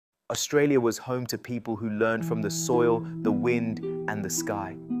Australia was home to people who learned from the soil, the wind, and the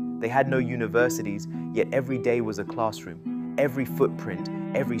sky. They had no universities, yet every day was a classroom. Every footprint,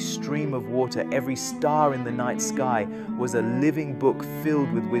 every stream of water, every star in the night sky was a living book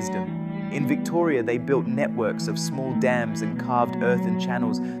filled with wisdom. In Victoria, they built networks of small dams and carved earthen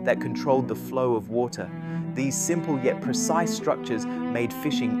channels that controlled the flow of water. These simple yet precise structures made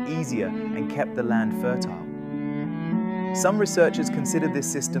fishing easier and kept the land fertile. Some researchers consider this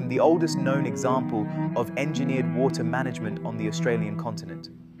system the oldest known example of engineered water management on the Australian continent.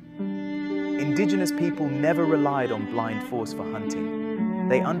 Indigenous people never relied on blind force for hunting.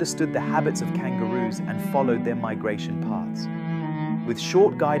 They understood the habits of kangaroos and followed their migration paths. With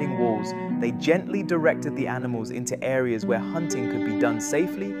short guiding walls, they gently directed the animals into areas where hunting could be done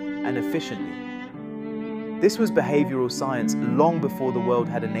safely and efficiently. This was behavioral science long before the world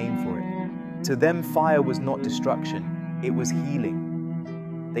had a name for it. To them, fire was not destruction, it was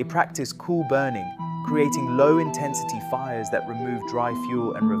healing. They practiced cool burning, creating low-intensity fires that removed dry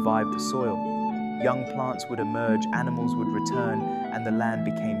fuel and revived the soil. Young plants would emerge, animals would return, and the land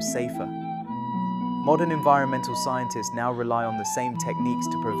became safer. Modern environmental scientists now rely on the same techniques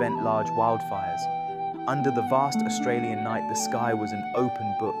to prevent large wildfires. Under the vast Australian night, the sky was an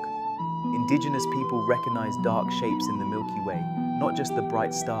open book. Indigenous people recognized dark shapes in the Milky Way, not just the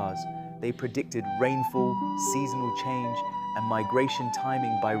bright stars. They predicted rainfall, seasonal change, and migration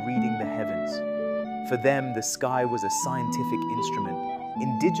timing by reading the heavens. For them, the sky was a scientific instrument.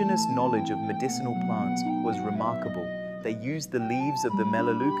 Indigenous knowledge of medicinal plants was remarkable. They used the leaves of the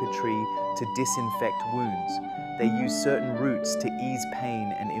melaleuca tree to disinfect wounds. They used certain roots to ease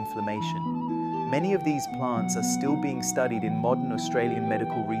pain and inflammation. Many of these plants are still being studied in modern Australian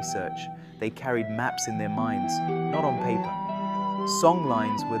medical research. They carried maps in their minds, not on paper.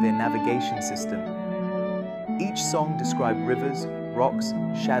 Songlines were their navigation system. Each song described rivers, rocks,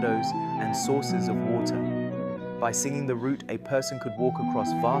 shadows, and sources of water. By singing the route, a person could walk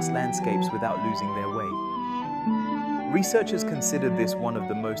across vast landscapes without losing their way. Researchers consider this one of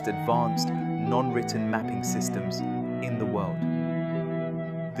the most advanced, non-written mapping systems in the world.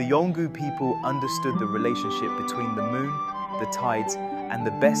 The Yolngu people understood the relationship between the moon, the tides, and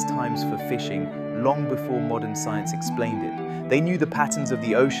the best times for fishing long before modern science explained it. They knew the patterns of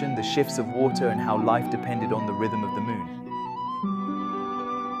the ocean, the shifts of water, and how life depended on the rhythm of the moon.